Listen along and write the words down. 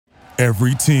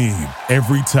Every team,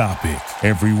 every topic,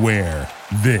 everywhere.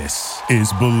 This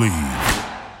is Believe.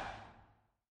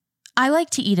 I like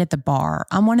to eat at the bar.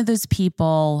 I'm one of those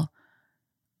people,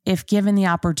 if given the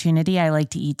opportunity, I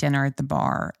like to eat dinner at the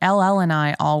bar. LL and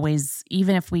I always,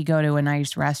 even if we go to a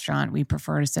nice restaurant, we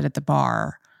prefer to sit at the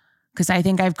bar. Because I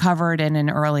think I've covered in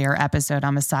an earlier episode,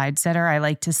 I'm a side sitter. I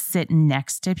like to sit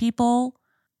next to people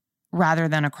rather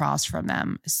than across from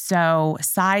them. So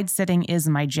side sitting is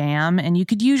my jam. And you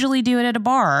could usually do it at a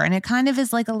bar. And it kind of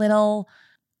is like a little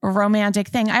romantic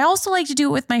thing. I also like to do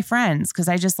it with my friends because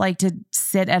I just like to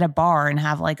sit at a bar and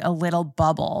have like a little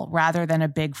bubble rather than a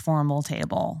big formal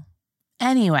table.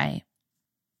 Anyway,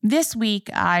 this week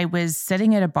I was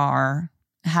sitting at a bar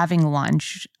having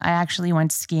lunch. I actually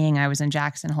went skiing. I was in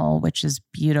Jackson Hole, which is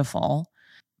beautiful.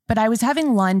 But I was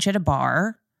having lunch at a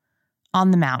bar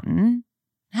on the mountain,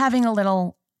 having a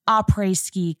little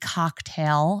après-ski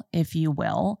cocktail, if you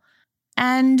will.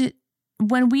 And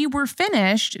when we were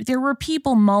finished, there were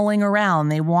people mulling around.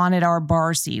 They wanted our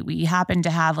bar seat. We happened to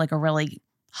have like a really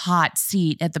hot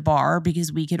seat at the bar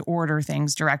because we could order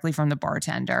things directly from the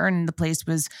bartender, and the place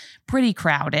was pretty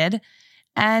crowded.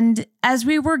 And as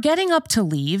we were getting up to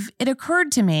leave, it occurred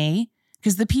to me,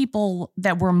 because the people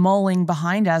that were mulling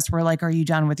behind us were like, "Are you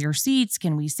done with your seats?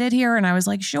 Can we sit here?" And I was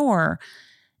like, "Sure."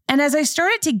 And as I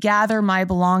started to gather my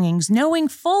belongings, knowing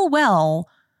full well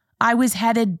I was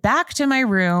headed back to my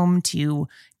room to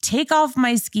take off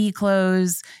my ski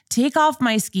clothes, take off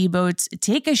my ski boots,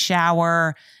 take a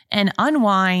shower, and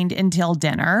unwind until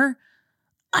dinner,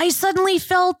 I suddenly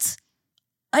felt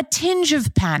a tinge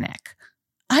of panic.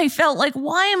 I felt like,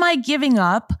 why am I giving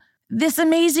up this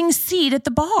amazing seat at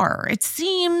the bar? It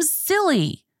seems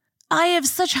silly. I have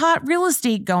such hot real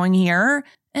estate going here,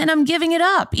 and I'm giving it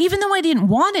up. Even though I didn't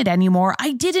want it anymore,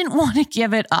 I didn't want to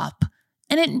give it up.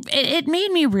 And it made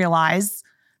me realize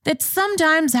that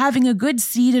sometimes having a good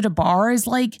seat at a bar is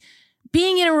like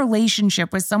being in a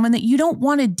relationship with someone that you don't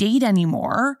want to date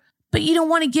anymore, but you don't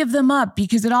want to give them up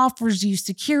because it offers you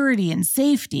security and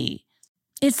safety.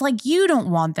 It's like you don't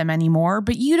want them anymore,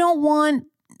 but you don't want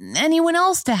anyone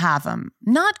else to have them.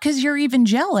 Not because you're even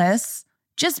jealous,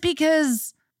 just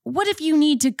because what if you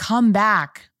need to come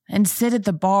back and sit at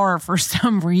the bar for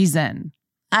some reason?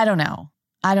 I don't know.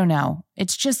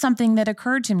 It's just something that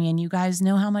occurred to me, and you guys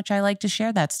know how much I like to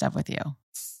share that stuff with you.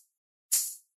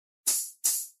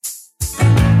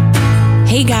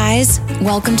 Hey guys,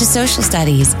 welcome to Social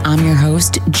Studies. I'm your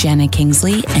host, Jenna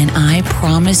Kingsley, and I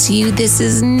promise you this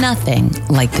is nothing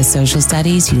like the social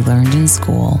studies you learned in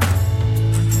school.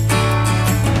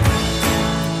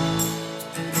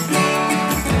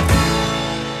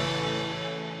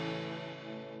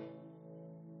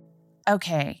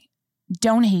 Okay,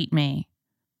 don't hate me,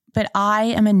 but I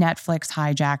am a Netflix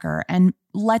hijacker, and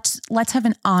let's have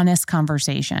an honest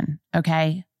conversation,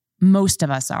 okay? Most of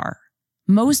us are.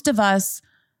 Most of us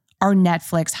are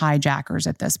Netflix hijackers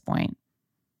at this point.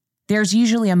 There's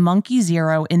usually a monkey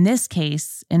zero. In this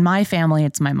case, in my family,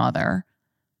 it's my mother.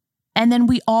 And then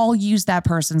we all use that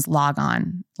person's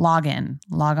login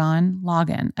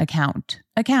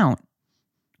account.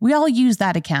 We all use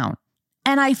that account.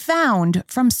 And I found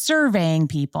from surveying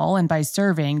people, and by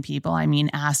surveying people, I mean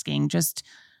asking just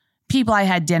people I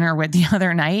had dinner with the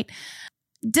other night,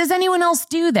 does anyone else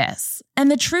do this? And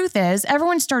the truth is,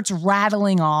 everyone starts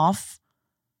rattling off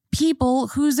people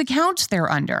whose accounts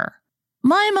they're under.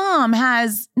 My mom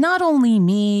has not only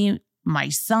me, my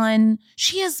son,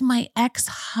 she has my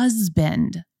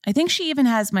ex-husband. I think she even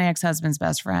has my ex-husband's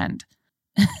best friend.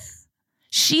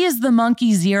 She is the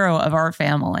monkey zero of our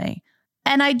family.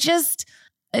 And I just,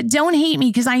 don't hate me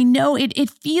because I know it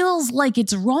feels like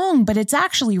it's wrong, but it's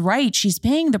actually right. She's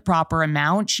paying the proper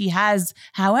amount. She has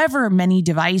however many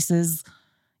devices,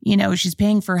 she's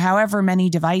paying for however many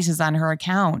devices on her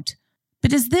account.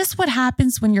 But is this what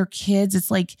happens when your kids, it's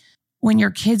like when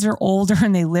your kids are older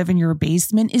and they live in your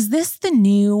basement? Is this the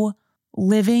new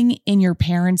living in your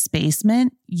parents'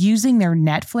 basement using their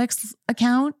Netflix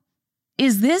account?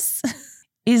 Is this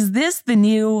the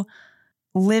new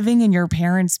living in your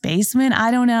parents' basement?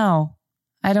 I don't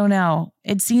know.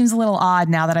 It seems a little odd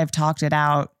now that I've talked it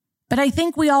out, but I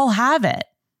think we all have it.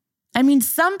 I mean,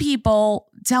 some people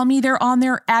tell me they're on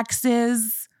their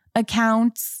ex's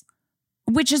accounts,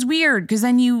 which is weird because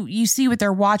then you see what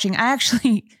they're watching. I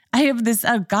have this,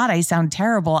 oh God, I sound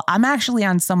terrible. I'm actually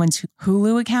on someone's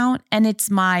Hulu account, and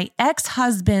it's my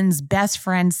ex-husband's best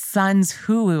friend's son's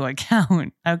Hulu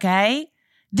account, okay?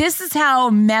 This is how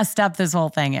messed up this whole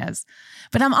thing is.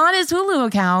 But I'm on his Hulu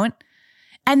account.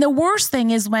 And the worst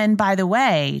thing is when, by the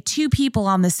way, two people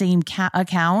on the same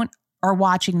account are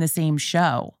watching the same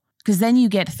show, because then you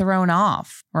get thrown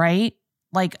off, right?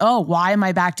 Like, oh, why am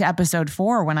I back to episode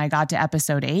 4 when I got to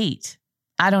episode 8?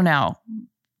 I don't know.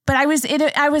 But I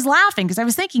was laughing because I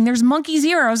was thinking there's monkey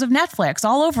zeros of Netflix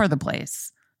all over the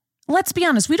place. Let's be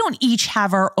honest, we don't each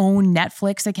have our own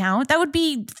Netflix account. That would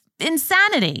be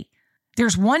insanity.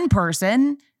 There's one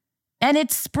person and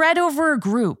it's spread over a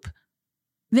group.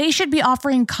 They should be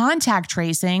offering contact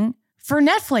tracing for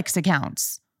Netflix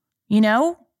accounts,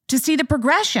 to see the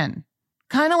progression,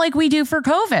 kind of like we do for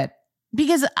COVID.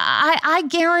 Because I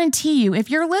guarantee you, if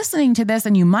you're listening to this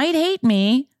and you might hate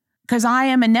me because I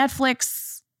am a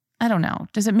Netflix, I don't know,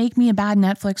 does it make me a bad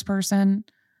Netflix person?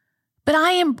 But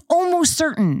I am almost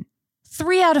certain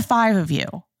 3 out of 5 of you,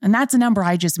 and that's a number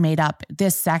I just made up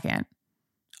this second,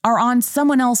 are on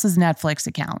someone else's Netflix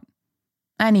account.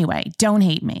 Anyway, don't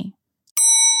hate me.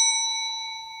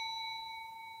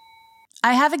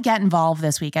 I have a Get Involved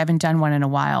this week. I haven't done one in a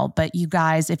while, but you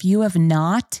guys, if you have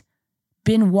not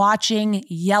been watching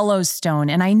Yellowstone,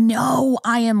 and I know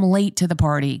I am late to the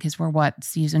party because we're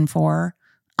season 4?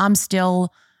 I'm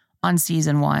still on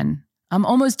season 1. I'm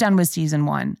almost done with season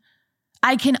 1.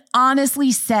 I can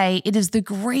honestly say it is the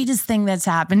greatest thing that's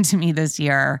happened to me this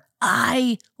year.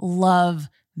 I love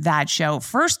that show.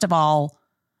 First of all,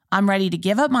 I'm ready to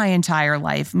give up my entire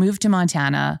life, move to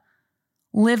Montana,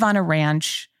 live on a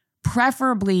ranch,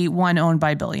 preferably one owned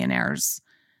by billionaires,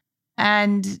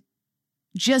 and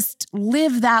just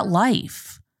live that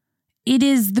life. It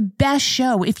is the best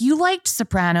show. If you liked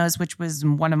Sopranos, which was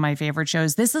one of my favorite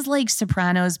shows, this is like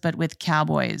Sopranos, but with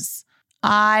cowboys.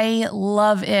 I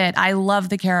love it. I love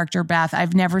the character Beth.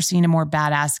 I've never seen a more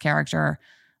badass character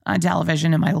on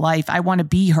television in my life. I want to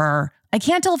be her. I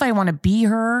can't tell if I want to be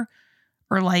her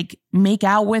or like make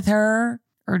out with her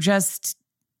or just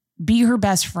be her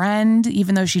best friend,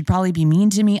 even though she'd probably be mean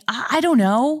to me. I don't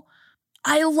know.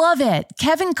 I love it.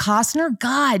 Kevin Costner,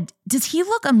 God, does he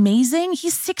look amazing?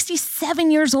 He's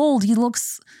 67 years old. He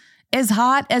looks as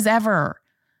hot as ever.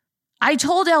 I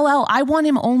told LL I want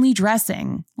him only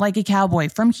dressing like a cowboy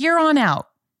from here on out.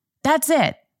 That's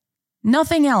it.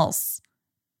 Nothing else.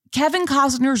 Kevin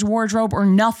Costner's wardrobe or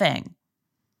nothing.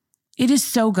 It is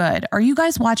so good. Are you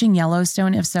guys watching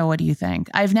Yellowstone? If so, what do you think?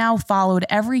 I've now followed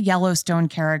every Yellowstone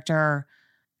character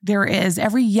there is,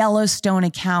 every Yellowstone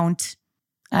account.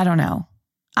 I don't know.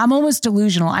 I'm almost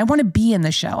delusional. I want to be in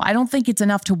the show. I don't think it's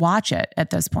enough to watch it at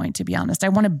this point, to be honest. I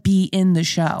want to be in the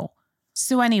show.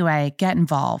 So anyway, get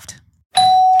involved.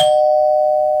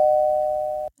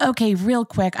 Okay, real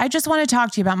quick. I just want to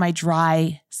talk to you about my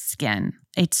dry skin.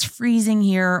 It's freezing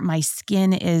here. My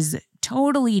skin is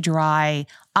totally dry.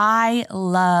 I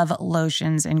love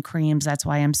lotions and creams. That's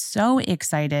why I'm so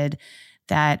excited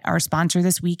that our sponsor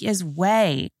this week is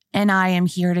Way. And I am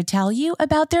here to tell you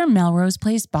about their Melrose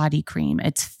Place body cream.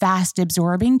 It's fast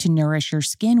absorbing to nourish your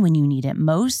skin when you need it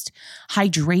most.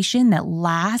 Hydration that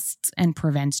lasts and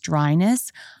prevents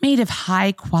dryness. Made of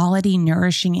high quality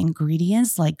nourishing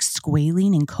ingredients like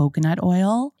squalene and coconut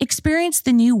oil. Experience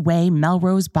the new Way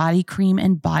Melrose body cream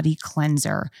and body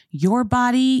cleanser. Your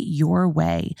body, your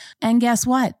way. And guess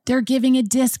what? They're giving a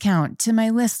discount to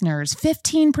my listeners.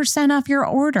 15% off your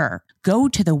order. Go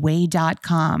to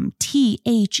theway.com,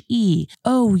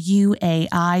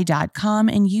 THEOUAI.com,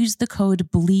 and use the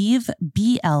code BLEAV,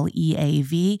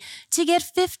 BLEAV, to get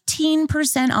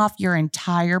 15% off your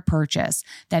entire purchase.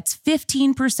 That's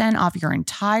 15% off your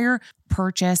entire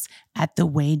purchase at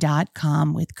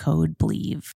theway.com with code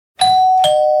BLEAV.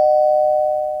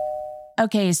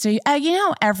 Okay, so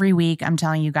every week I'm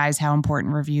telling you guys how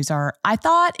important reviews are. I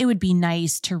thought it would be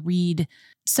nice to read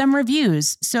some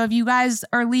reviews. So if you guys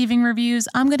are leaving reviews,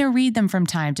 I'm going to read them from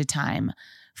time to time.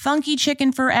 Funky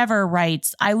Chicken Forever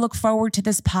writes, I look forward to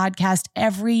this podcast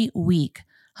every week.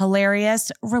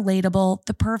 Hilarious, relatable,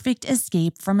 the perfect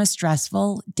escape from a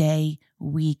stressful day,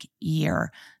 week,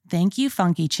 year. Thank you,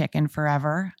 Funky Chicken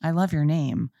Forever. I love your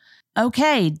name.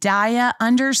 Okay,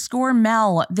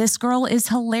 Daya_Mel. This girl is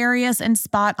hilarious and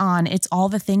spot on. It's all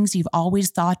the things you've always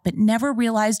thought, but never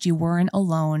realized you weren't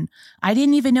alone. I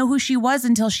didn't even know who she was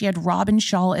until she had Robin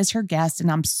Shaw as her guest,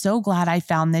 and I'm so glad I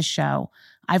found this show.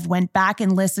 I've went back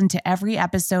and listened to every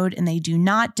episode, and they do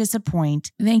not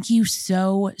disappoint. Thank you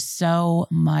so, so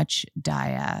much,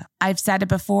 Daya. I've said it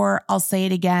before. I'll say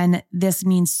it again. This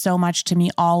means so much to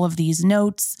me, all of these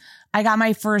notes. I got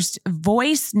my first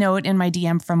voice note in my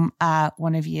DM from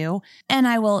one of you, and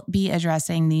I will be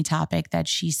addressing the topic that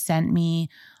she sent me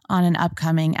on an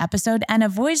upcoming episode. And a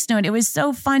voice note, it was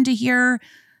so fun to hear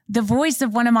the voice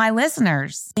of one of my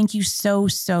listeners. Thank you so,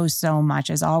 so, so much.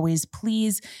 As always,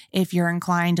 please, if you're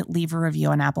inclined, leave a review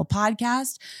on Apple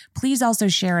Podcast. Please also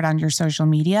share it on your social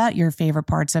media, your favorite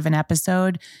parts of an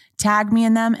episode. Tag me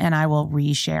in them and I will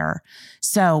reshare.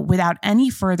 So without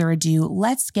any further ado,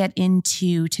 let's get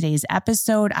into today's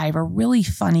episode. I have a really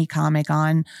funny comic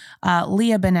on,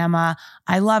 Leah Bonnema.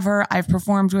 I love her. I've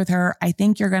performed with her. I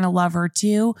think you're going to love her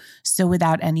too. So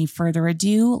without any further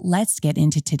ado, let's get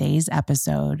into today's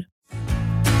episode.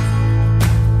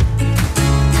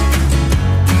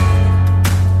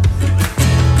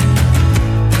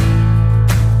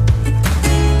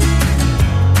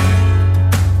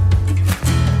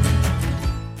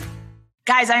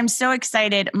 Guys, I'm so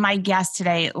excited. My guest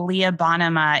today, Leah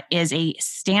Bonnema, is a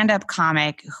stand-up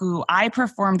comic who I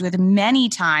performed with many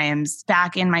times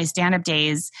back in my stand-up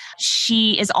days.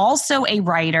 She is also a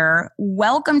writer.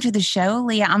 Welcome to the show,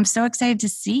 Leah. I'm so excited to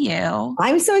see you.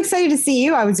 I'm so excited to see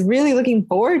you. I was really looking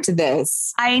forward to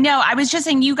this. I know. I was just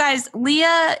saying, you guys,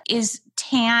 Leah is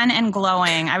tan and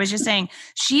glowing. I was just saying,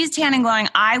 she's tan and glowing.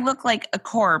 I look like a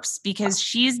corpse because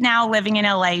she's now living in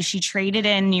LA. She traded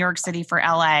in New York City for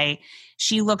LA.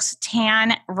 She looks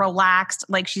tan, relaxed,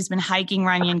 like she's been hiking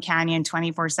Runyon Canyon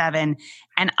 24/7.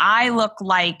 And I look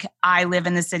like I live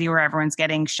in the city where everyone's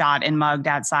getting shot and mugged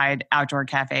outside outdoor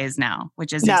cafes now,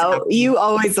 which is you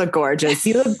always look gorgeous.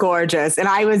 You look gorgeous. And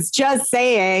I was just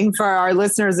saying for our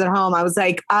listeners at home, I was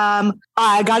like, I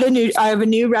have a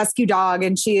new rescue dog,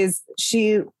 and she,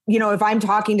 if I'm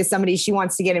talking to somebody, she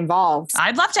wants to get involved.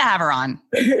 I'd love to have her on.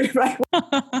 Right.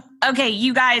 Okay,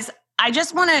 you guys, I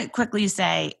just want to quickly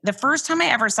say the first time I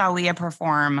ever saw Leah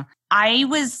perform, I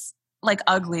was like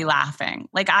ugly laughing.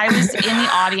 Like I was in the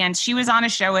audience. She was on a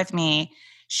show with me.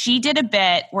 She did a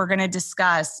bit we're going to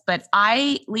discuss, but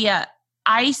Leah,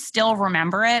 I still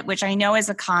remember it, which I know as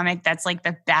a comic, that's like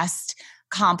the best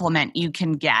compliment you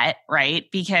can get, right?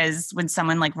 Because when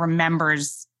someone like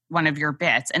remembers one of your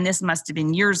bits, and this must have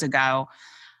been years ago,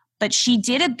 but she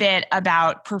did a bit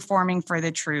about performing for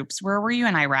the troops. Where were you,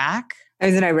 in Iraq? I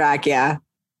was in Iraq, yeah.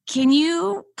 Can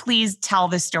you please tell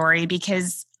the story?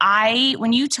 Because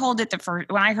when you told it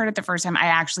when I heard it the first time, I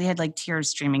actually had like tears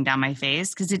streaming down my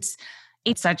face because it's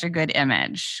such a good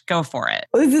image. Go for it.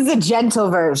 Well, this is a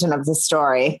gentle version of the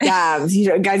story.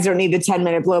 You guys don't need the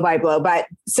 10-minute blow by blow. But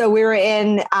so we were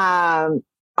in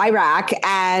Iraq,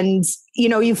 and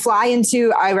you fly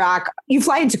into Iraq, you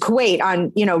fly into Kuwait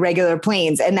on regular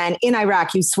planes, and then in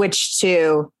Iraq you switch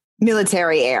to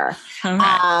military air.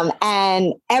 Okay.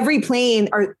 And every plane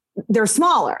they're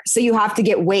smaller. So you have to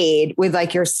get weighed with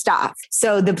like your stuff.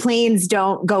 So the planes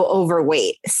don't go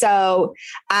overweight. So,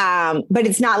 but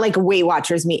it's not like a Weight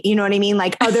Watchers meet, you know what I mean?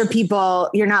 Like other people,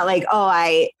 you're not like, oh,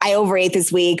 I overate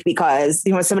this week because,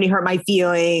 somebody hurt my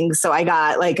feelings. So I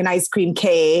got like an ice cream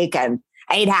cake and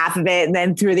I ate half of it and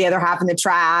then threw the other half in the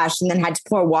trash and then had to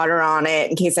pour water on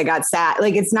it in case I got sad.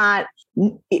 Like it's not,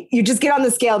 you just get on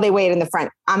the scale, they weigh it in the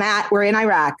front. We're in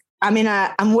Iraq.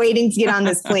 I'm waiting to get on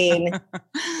this plane.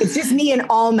 It's just me and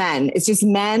all men. It's just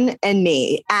men and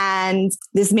me. And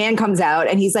this man comes out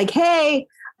and he's like, hey,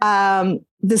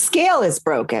 the scale is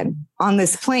broken on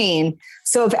this plane.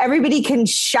 So if everybody can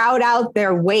shout out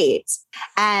their weight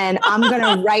and I'm going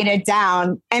to write it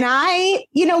down. And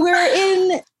we're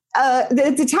in, at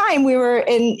the time we were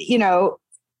in,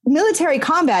 military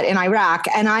combat in Iraq,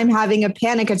 and I'm having a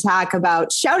panic attack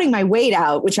about shouting my weight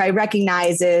out, which I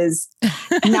recognize is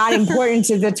not important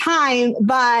to the time.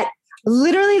 But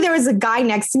literally there was a guy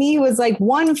next to me who was like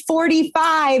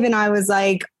 145. And I was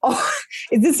like, oh,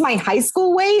 is this my high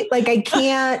school weight? Like I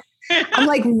can't, I'm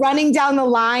like running down the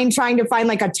line trying to find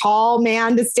like a tall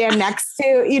man to stand next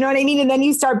to, you know what I mean? And then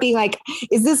you start being like,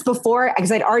 is this before? Because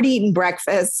I'd already eaten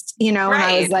breakfast, and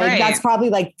I was like, that's probably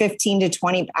like 15 to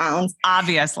 20 pounds.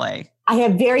 Obviously. I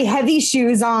had very heavy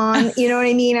shoes on, you know what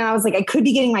I mean? And I was like, I could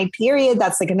be getting my period.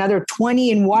 That's like another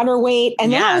 20 in water weight.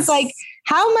 And then I was like,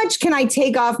 how much can I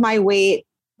take off my weight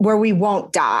where we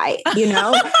won't die?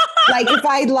 Like if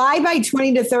I lie by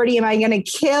 20 to 30, am I going to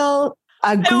kill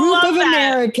a group of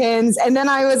Americans? And then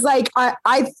I was like,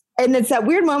 and it's that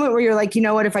weird moment where you're like, you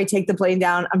know what, if I take the plane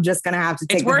down, I'm just going to have to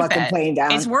take the fucking plane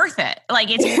down. It's worth it.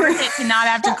 Like it's worth it to not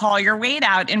have to call your weight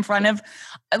out in front of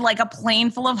like a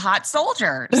plane full of hot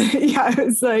soldiers. Yeah. I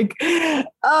was like,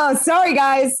 oh, sorry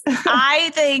guys. I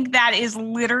think that is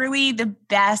literally the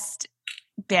best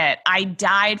bit. I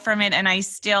died from it and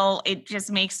it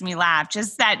just makes me laugh.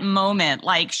 Just that moment.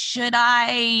 Like, should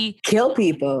I kill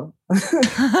people?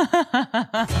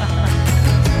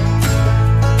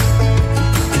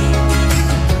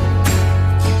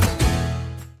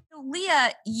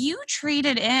 Leah, you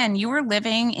traded in. You were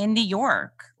living in New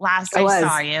York last I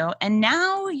saw you, and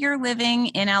now you're living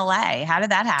in LA. How did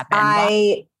that happen?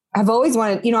 I have always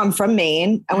wanted, I'm from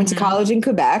Maine. I went to college in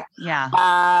Quebec. Yeah.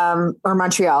 Or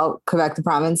Montreal, Quebec, the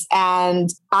province. And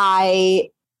I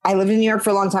I lived in New York for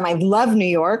a long time. I love New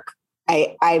York.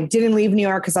 I didn't leave New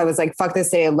York because I was like, fuck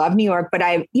this city. I love New York. But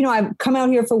I've come out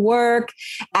here for work.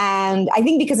 And I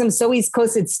think because I'm so East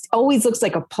Coast, it always looks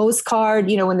like a postcard,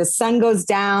 when the sun goes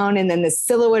down and then the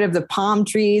silhouette of the palm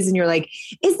trees. And you're like,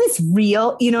 is this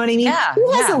real? You know what I mean? Yeah,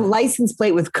 Who has a license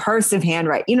plate with cursive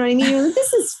handwriting? You know what I mean?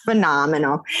 This is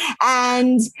phenomenal.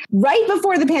 And right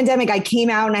before the pandemic, I came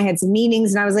out and I had some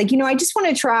meetings and I was like, I just want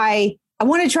to try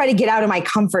to get out of my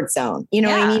comfort zone, what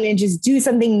I mean? And just do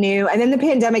something new. And then the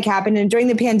pandemic happened. And during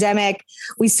the pandemic,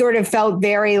 we sort of felt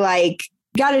very like,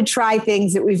 got to try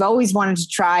things that we've always wanted to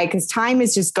try because time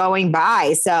is just going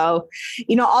by. So,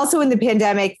 also in the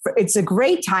pandemic, it's a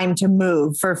great time to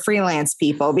move for freelance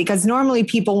people because normally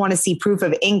people want to see proof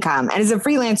of income. And as a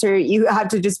freelancer, you have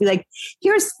to just be like,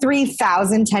 here's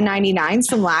 3,000 1099s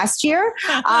from last year.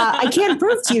 I can't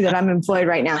prove to you that I'm employed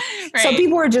right now. Right. So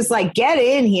people were just like, get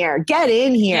in here.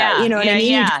 Yeah, you know what I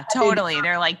mean? Yeah, totally.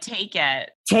 They're like, take it.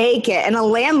 And a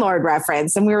landlord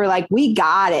reference. And we were like, we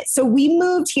got it. So we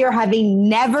moved here having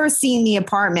never seen the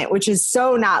apartment, which is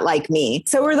so not like me.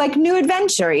 So we're like new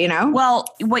adventure, Well,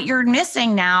 what you're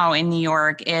missing now in New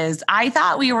York is I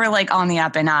thought we were like on the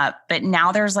up and up, but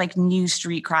now there's like new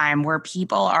street crime where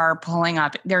people are pulling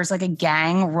up. There's like a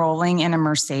gang rolling in a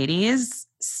Mercedes,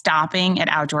 stopping at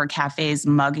outdoor cafes,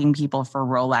 mugging people for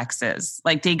Rolexes.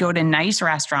 Like they go to nice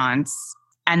restaurants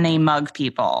and they mug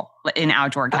people in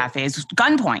outdoor cafes.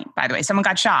 Gunpoint, by the way. Someone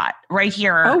got shot right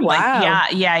here. Oh, wow.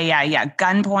 Like, yeah.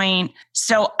 Gunpoint.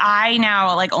 So I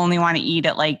now like only want to eat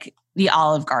at like the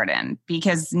Olive Garden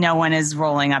because no one is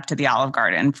rolling up to the Olive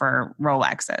Garden for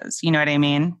Rolexes. You know what I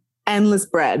mean? Endless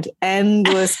bread.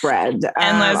 Endless bread.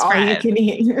 All you can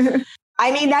eat.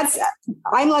 I mean,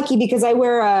 I'm lucky because I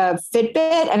wear a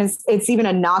Fitbit and it's even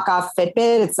a knockoff Fitbit.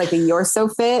 It's like a You're So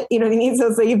Fit. You know what I mean? So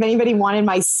it's like if anybody wanted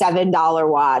my $7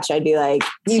 watch, I'd be like,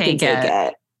 you can take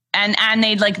it. And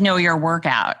they'd like know your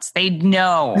workouts. They'd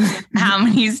know how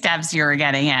many steps you were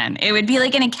getting in. It would be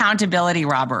like an accountability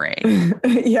robbery.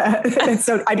 Yeah.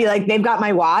 So I'd be like, they've got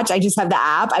my watch. I just have the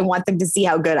app. I want them to see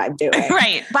how good I'm doing.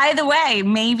 Right. By the way,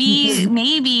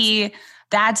 maybe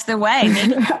that's the way.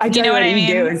 Maybe, you know what I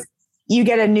mean? You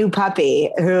get a new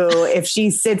puppy who, if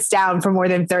she sits down for more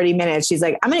than 30 minutes, she's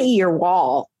like, I'm going to eat your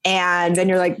wall. And then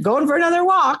you're like, going for another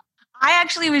walk. I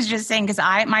actually was just saying, because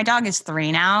my dog is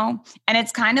 3 now, and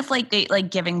it's kind of like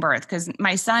giving birth, because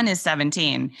my son is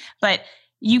 17, but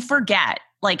you forget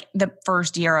like the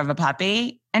first year of a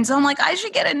puppy. And so I'm like, I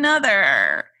should get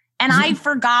another. And I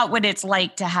forgot what it's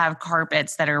like to have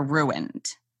carpets that are ruined.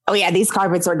 Oh yeah, these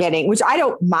carpets are getting, which I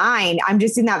don't mind. I'm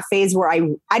just in that phase where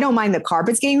I don't mind the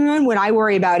carpets getting ruined. What I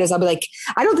worry about is I'll be like,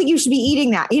 I don't think you should be eating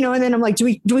that, and then I'm like, do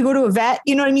we go to a vet?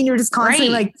 You know what I mean? You're just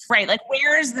constantly right. Like,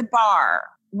 where's the bar?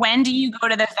 When do you go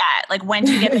to the vet? Like, when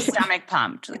do you get the stomach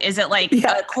pumped? Is it like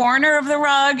a corner of the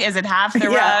rug? Is it half the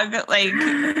rug?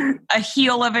 Like a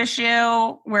heel of a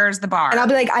shoe? Where's the bar? And I'll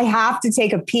be like, I have to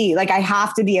take a pee. Like, I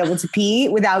have to be able to pee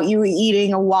without you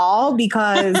eating a wall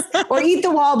or eat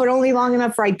the wall, but only long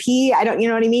enough for I pee. I don't, you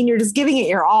know what I mean? You're just giving it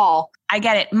your all. I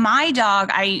get it. My dog,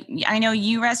 I know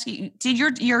you did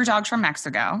your dog's from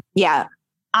Mexico. Yeah.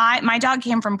 My dog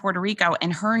came from Puerto Rico,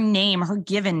 and her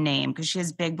given name, because she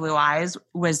has big blue eyes,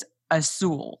 was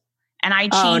Azul. And I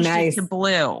changed it to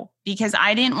Blue because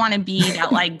I didn't want to be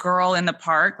that like girl in the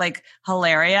park, like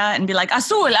Hilaria, and be like,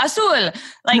 Azul.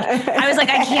 Like, I was like,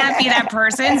 I can't be that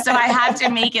person. So I had to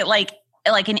make it like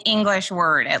an English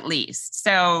word at least.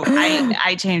 So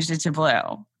I changed it to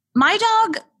Blue. My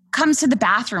dog comes to the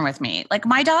bathroom with me. Like,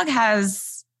 my dog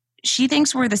she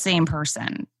thinks we're the same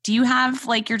person. Do you have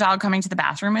like your dog coming to the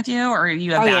bathroom with you, or you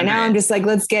have boundaries? Yeah, now I'm just like,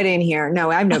 let's get in here. No,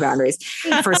 I have no boundaries.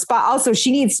 For spot. Also,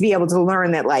 she needs to be able to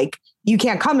learn that like you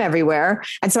can't come everywhere.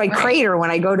 And so I crate her when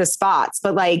I go to spots,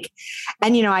 but like,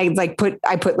 and I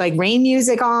put like rain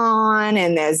music on,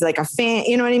 and there's like a fan,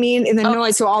 you know what I mean? And the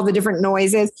noise, so all the different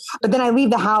noises. But then I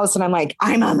leave the house and I'm like,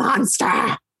 I'm a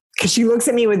monster. Because she looks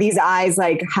at me with these eyes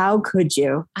like, how could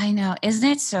you? I know. Isn't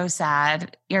it so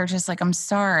sad? You're just like, I'm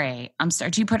sorry.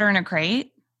 Do you put her in a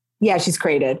crate? Yeah, she's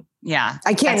crated. Yeah.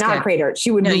 I can't not crate her. She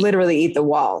would literally eat the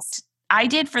walls. I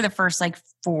did for the first like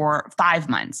 5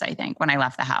 months, I think, when I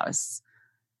left the house.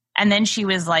 And then she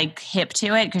was like hip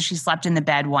to it because she slept in the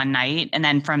bed one night. And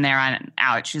then from there on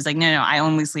out, she was like, no, I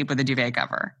only sleep with a duvet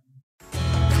cover.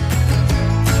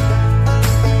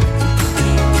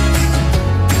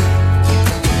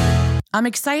 I'm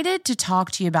excited to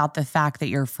talk to you about the fact that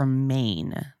you're from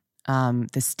Maine,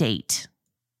 the state.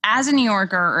 As a New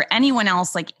Yorker, or anyone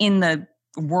else like in the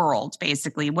world,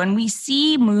 basically, when we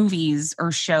see movies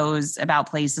or shows about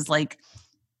places like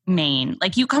Maine.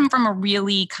 Like you come from a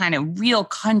really kind of real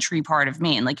country part of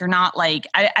Maine. Like you're not like,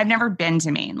 I've never been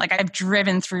to Maine. Like I've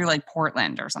driven through like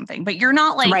Portland or something, but you're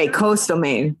not like. Right. Coastal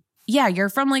Maine. Yeah. You're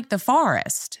from like the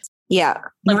forest. Yeah.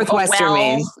 Like Northwestern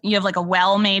Maine. You have like a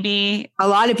well, maybe. A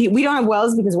lot of people, we don't have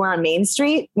wells because we're on Main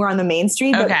Street. We're on the Main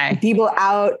Street, but people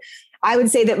out, I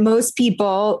would say that most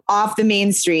people off the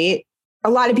Main Street, a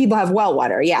lot of people have well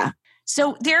water. Yeah.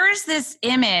 So there is this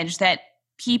image that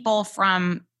people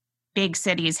from big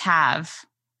cities have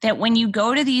that when you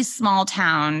go to these small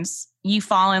towns, you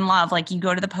fall in love. Like you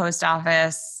go to the post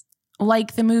office.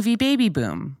 Like the movie Baby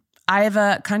Boom. I have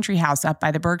a country house up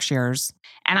by the Berkshires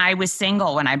and I was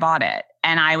single when I bought it.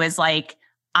 And I was like,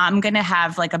 I'm going to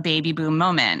have like a baby boom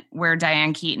moment where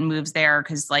Diane Keaton moves there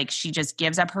because like she just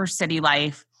gives up her city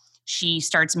life. She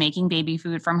starts making baby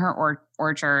food from her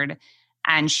orchard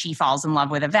and she falls in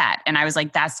love with a vet. And I was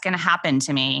like, that's going to happen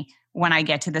to me when I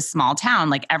get to this small town.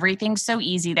 Like everything's so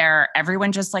easy there.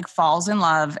 Everyone just like falls in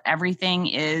love. Everything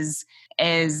is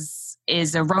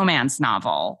a romance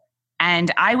novel.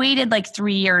 And I waited like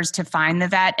 3 years to find the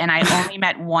vet. And I only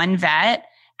met one vet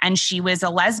and she was a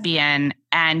lesbian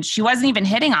and she wasn't even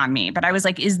hitting on me. But I was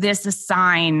like, is this a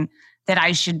sign that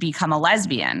I should become a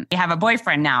lesbian? I have a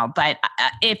boyfriend now, but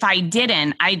if I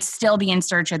didn't, I'd still be in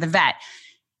search of the vet.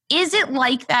 Is it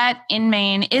like that in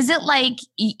Maine? Is it like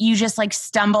you just like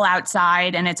stumble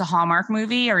outside and it's a Hallmark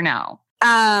movie or no?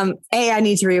 I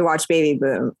need to rewatch Baby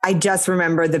Boom. I just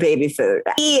remember the baby food.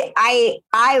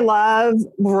 I love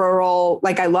rural,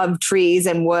 like I love trees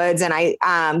and woods. And I,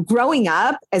 growing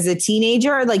up as a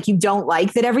teenager, like you don't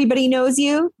like that everybody knows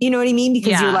you. You know what I mean?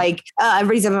 Because you're like,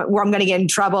 everybody's where I'm going to get in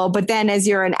trouble. But then as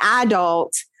you're an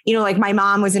adult, you know, like my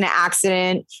mom was in an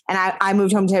accident and I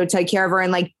moved home to take care of her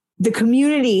and like, the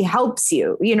community helps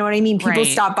you. You know what I mean? People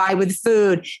stop by with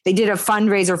food. They did a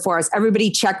fundraiser for us.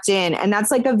 Everybody checked in. And that's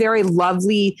like a very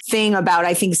lovely thing about,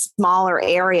 I think, smaller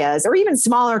areas or even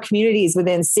smaller communities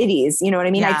within cities. You know what I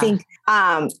mean? Yeah. I think,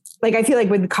 like, I feel like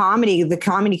with comedy, the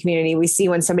comedy community, we see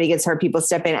when somebody gets hurt, people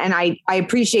step in. And I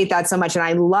appreciate that so much. And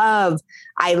I love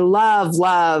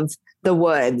the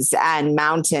woods and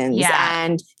mountains.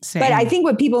 Yeah. But I think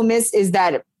what people miss is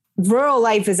that rural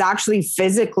life is actually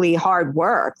physically hard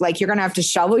work. Like you're going to have to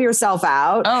shovel yourself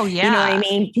out. Oh yeah. You know what I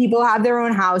mean? People have their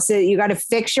own houses. You got to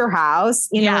fix your house.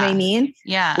 You know what I mean?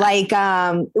 Yeah. Like,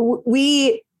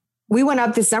 we went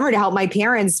up this summer to help my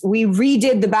parents. We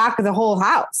redid the back of the whole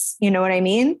house. You know what I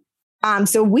mean?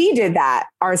 So we did that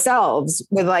ourselves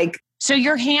with like. So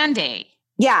you're handy.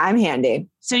 Yeah, I'm handy.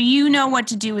 So you know what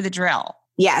to do with a drill.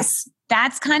 Yes.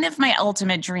 That's kind of my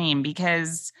ultimate dream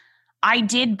because I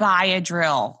did buy a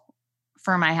drill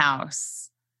for my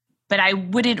house, but I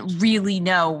wouldn't really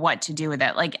know what to do with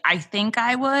it. Like, I think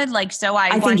I would. Like, so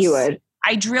I think you would.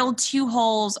 I drilled 2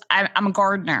 holes. I'm a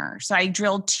gardener. So I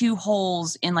drilled 2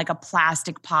 holes in like a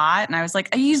plastic pot. And I was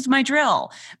like, I used my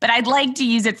drill, but I'd like to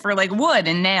use it for like wood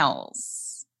and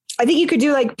nails. I think you could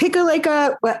do like,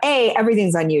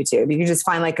 everything's on YouTube. You can just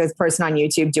find like a person on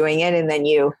YouTube doing it and then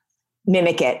you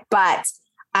mimic it. But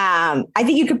I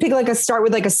think you could start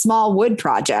with like a small wood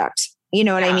project. You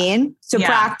know what I mean? So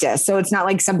practice. So it's not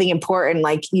like something important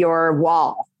like your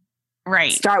wall.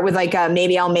 Right. Start with like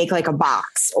maybe I'll make like a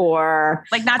box or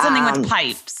like not something with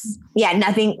pipes. Yeah,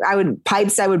 nothing. I would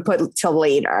put till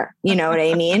later. You know what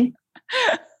I mean?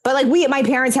 But like my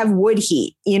parents have wood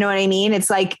heat. You know what I mean? It's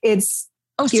like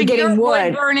you're getting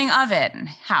wood burning oven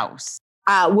house.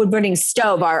 Wood burning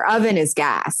stove. Our oven is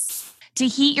gas. To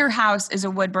heat your house is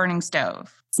a wood burning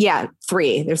stove. Yeah,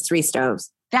 3. There's 3 stoves.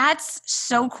 That's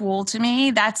so cool to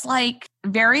me. That's like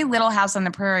very Little House on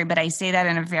the Prairie, but I say that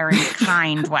in a very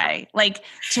kind way. Like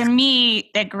to me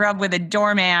that grew up with a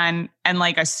doorman and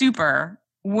like a super,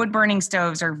 wood burning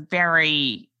stoves are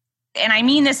very, and I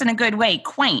mean this in a good way,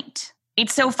 quaint.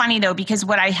 It's so funny though, because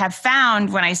what I have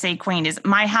found when I say quaint is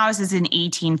my house is an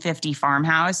 1850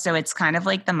 farmhouse. So it's kind of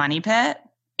like the money pit.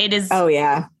 It is. Oh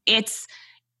yeah.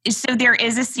 So there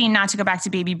is a scene, not to go back to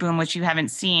Baby Boom, which you haven't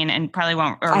seen and probably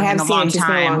won't, or I have in a long seen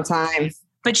time. In a long time.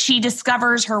 But she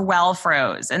discovers her well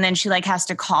froze and then she like has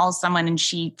to call someone and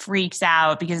she freaks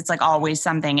out because it's like always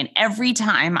something. And every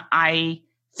time I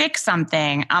fix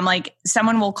something, I'm like,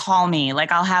 someone will call me.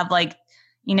 Like I'll have like,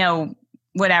 you know,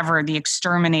 whatever, the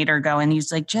exterminator go. And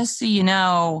he's like, just so you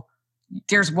know,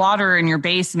 there's water in your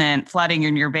basement, flooding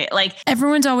in your basement. Like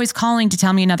everyone's always calling to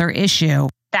tell me another issue.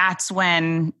 That's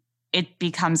when it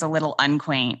becomes a little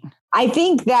unquaint. I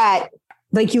think that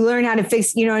like you learn how to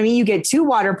fix, you know what I mean? You get 2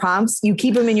 water pumps, you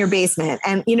keep them in your basement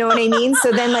and you know what I mean?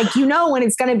 So then like, you know, when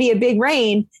it's going to be a big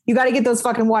rain, you got to get those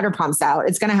fucking water pumps out.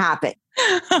 It's going to happen.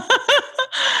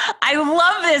 I I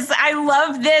love this. I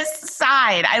love this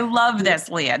side. I love this,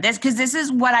 Leah. Because this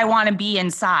is what I want to be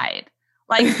inside.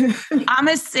 Like, I'm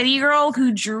a city girl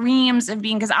who dreams of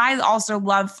being, because I also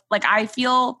love, like, I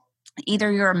feel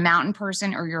either you're a mountain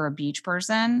person or you're a beach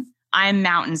person. I'm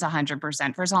mountains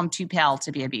 100%. First of all, I'm too pale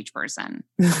to be a beach person.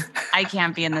 I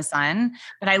can't be in the sun,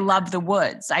 but I love the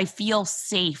woods. I feel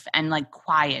safe and like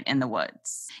quiet in the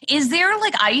woods. Is there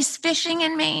like ice fishing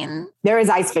in Maine? There is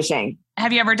ice fishing.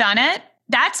 Have you ever done it?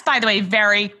 That's, by the way,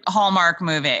 very Hallmark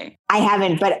movie. I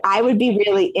haven't, but I would be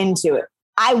really into it.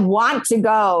 I want to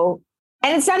go.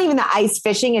 And it's not even the ice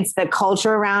fishing. It's the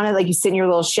culture around it. Like you sit in your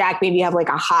little shack, maybe you have like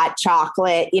a hot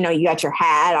chocolate, you know, you got your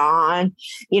hat on,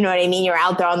 you know what I mean? You're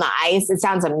out there on the ice. It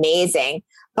sounds amazing.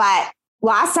 But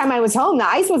last time I was home, the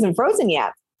ice wasn't frozen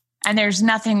yet. And there's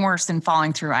nothing worse than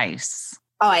falling through ice.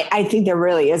 Oh, I think there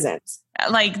really isn't.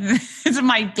 Like, this is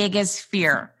my biggest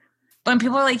fear. When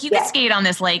people are like, you can skate on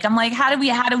this lake. I'm like, how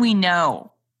do we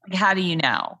know? Like, how do you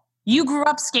know? You grew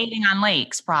up skating on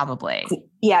lakes, probably.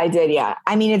 Yeah, I did. Yeah.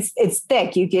 I mean, it's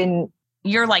thick.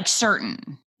 You're like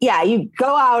certain. Yeah. You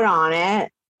go out on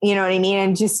it, you know what I mean?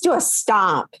 And just do a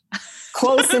stomp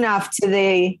close enough to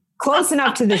the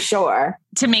shore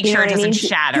to make sure it doesn't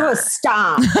shatter. Do a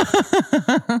stomp.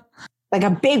 Like a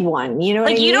big one. You know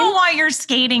what I mean? Like, you don't want your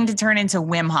skating to turn into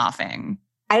Wim Hofing.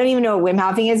 I don't even know what Wim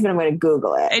Hofing is, but I'm going to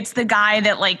Google it. It's the guy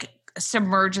that like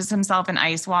submerges himself in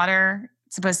ice water.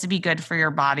 It's supposed to be good for your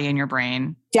body and your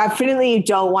brain. Definitely you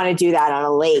don't want to do that on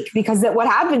a lake, because what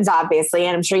happens, obviously,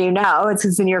 and I'm sure you know,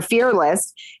 it's in your fear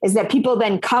list, is that people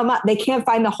then come up, they can't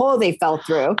find the hole they fell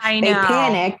through. I know. They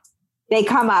panic, they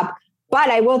come up. But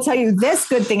I will tell you this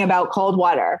good thing about cold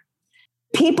water.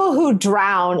 People who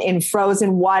drown in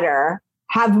frozen water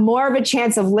have more of a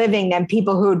chance of living than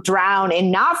people who drown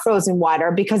in not frozen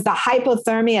water, because the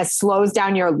hypothermia slows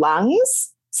down your lungs.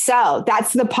 So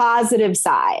that's the positive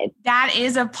side. That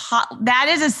is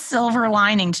a silver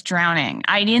lining to drowning.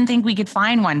 I didn't think we could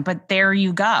find one, but there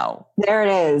you go. There it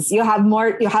is. You have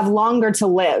longer to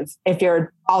live if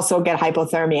you're also get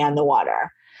hypothermia in the water.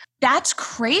 That's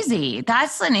crazy.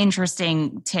 That's an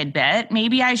interesting tidbit.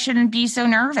 Maybe I shouldn't be so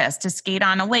nervous to skate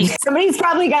on a lake. Somebody's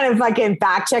probably going to fucking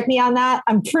fact check me on that.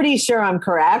 I'm pretty sure I'm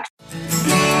correct.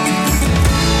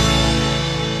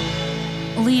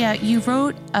 Leah, you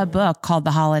wrote a book called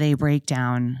The Holiday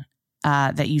Breakdown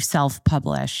that you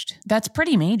self-published. That's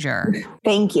pretty major.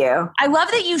 Thank you. I love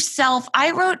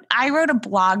that I wrote a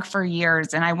blog for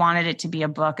years and I wanted it to be a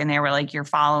book, and they were like, your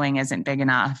following isn't big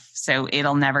enough, so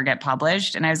it'll never get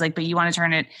published. And I was like, but you want to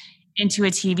turn it into a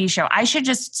TV show. I should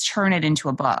just turn it into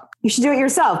a book. You should do it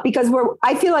yourself, because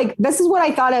I feel like this is what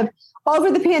I thought of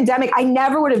over the pandemic. I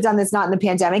never would have done this not in the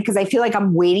pandemic, because I feel like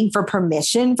I'm waiting for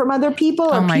permission from other people.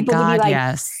 Oh my people God, to be like,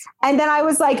 yes. And then I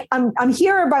was like, I'm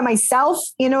here by myself.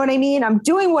 You know what I mean? I'm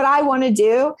doing what I want to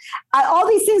do. All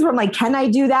these things where I'm like, can I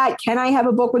do that? Can I have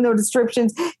a book with no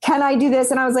descriptions? Can I do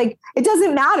this? And I was like, it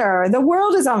doesn't matter. The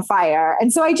world is on fire.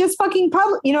 And so I just fucking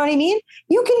publish. You know what I mean?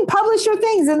 You can publish your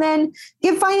things and then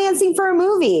give financing for a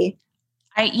movie.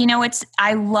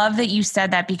 I love that you said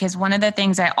that, because one of the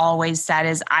things I always said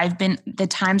is the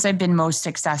times I've been most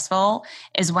successful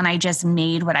is when I just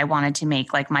made what I wanted to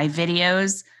make, like my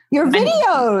videos. Your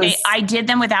videos. I did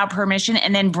them without permission,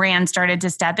 and then brands started to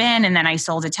step in, and then I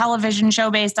sold a television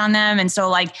show based on them. And so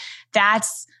like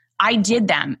I did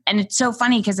them. And it's so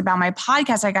funny because about my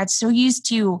podcast, I got so used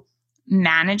to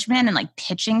management and like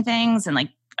pitching things and like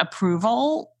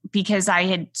approval, because I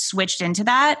had switched into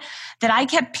that I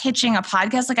kept pitching a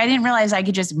podcast. Like I didn't realize I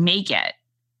could just make it,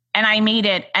 and I made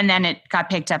it, and then it got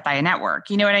picked up by a network.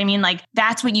 You know what I mean? Like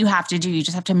that's what you have to do. You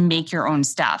just have to make your own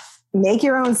stuff. Make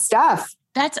your own stuff.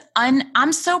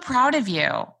 I'm so proud of you.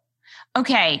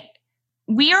 Okay.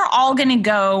 We are all going to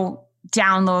go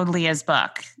download Leah's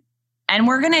book, and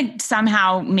we're going to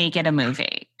somehow make it a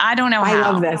movie. I don't know how.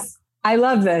 I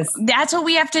love this. That's what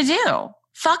we have to do.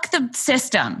 Fuck the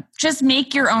system. Just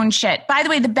make your own shit. By the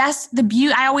way,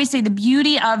 I always say the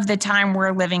beauty of the time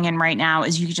we're living in right now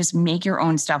is you can just make your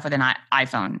own stuff with an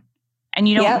iPhone, and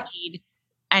you don't need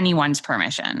anyone's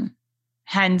permission.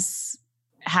 Hence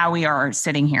how we are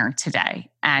sitting here today.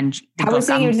 And I was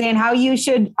saying how you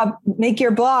should make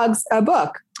your blogs a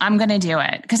book. I'm going to do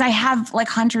it because I have like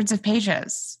hundreds of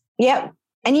pages. Yep.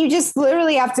 And you just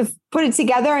literally have to put it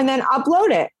together and then upload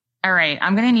it. All right.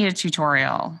 I'm going to need a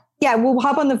tutorial. Yeah, we'll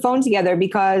hop on the phone together,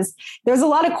 because there's a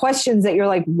lot of questions that you're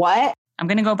like, what? I'm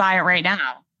going to go buy it right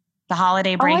now. The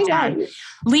Holiday Breakdown.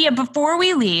 Leah, before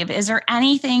we leave, is there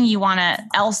anything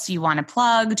else you want to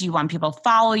plug? Do you want people to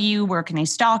follow you? Where can they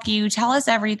stalk you? Tell us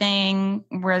everything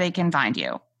where they can find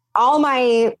you. All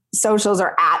my socials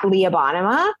are at Leah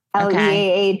Bonnema.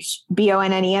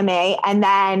 LeahBonnema. And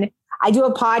then I do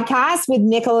a podcast with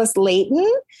Nicholas Layton,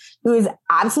 who is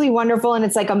absolutely wonderful. And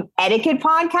it's like an etiquette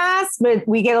podcast, but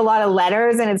we get a lot of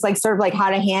letters and it's like sort of like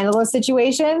how to handle a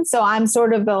situation. So I'm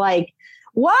sort of the like,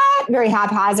 what? Very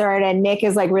haphazard. And Nick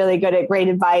is like really good at great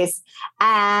advice.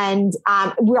 And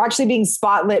we're actually being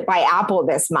spotlit by Apple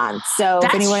this month. So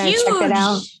if anyone wants to check that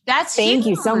out, thank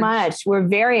you so much. We're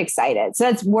very excited. So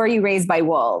that's Were You Raised by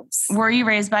Wolves? Were You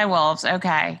Raised by Wolves?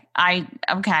 Okay.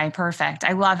 Okay, perfect.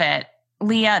 I love it.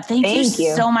 Leah, thank you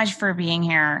so much for being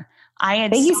here.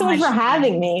 Thank you so much for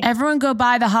having me. Everyone go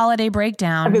buy The Holiday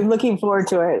Breakdown. I've been looking forward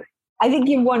to it. I think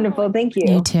you're wonderful. Thank you.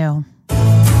 You too.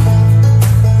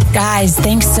 Guys,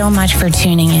 thanks so much for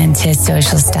tuning in to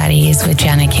Social Studies with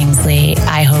Jenna Kingsley.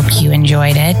 I hope you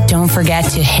enjoyed it. Don't forget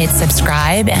to hit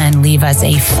subscribe and leave us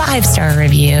a 5-star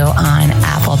review on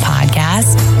Apple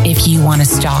Podcasts. If you want to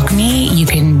stalk me, you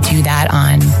can do that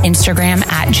on Instagram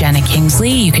at Jenna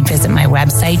Kingsley. You can visit my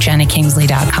website,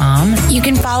 jennakingsley.com. You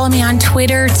can follow me on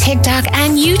Twitter, TikTok,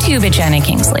 and YouTube at Jenna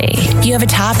Kingsley. If you have a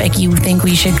topic you think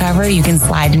we should cover, you can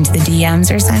slide into the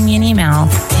DMs or send me an email.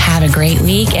 Have a great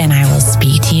week, and I will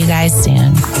speak to you guys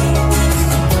soon.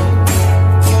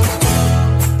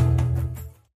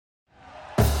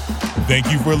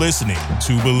 Thank you for listening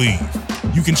to Believe.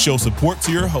 You can show support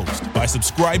to your host by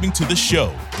subscribing to the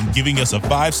show and giving us a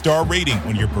 5-star rating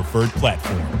on your preferred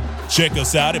platform. Check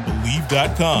us out at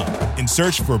Believe.com and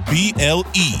search for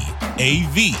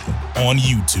BLEAV on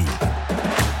YouTube.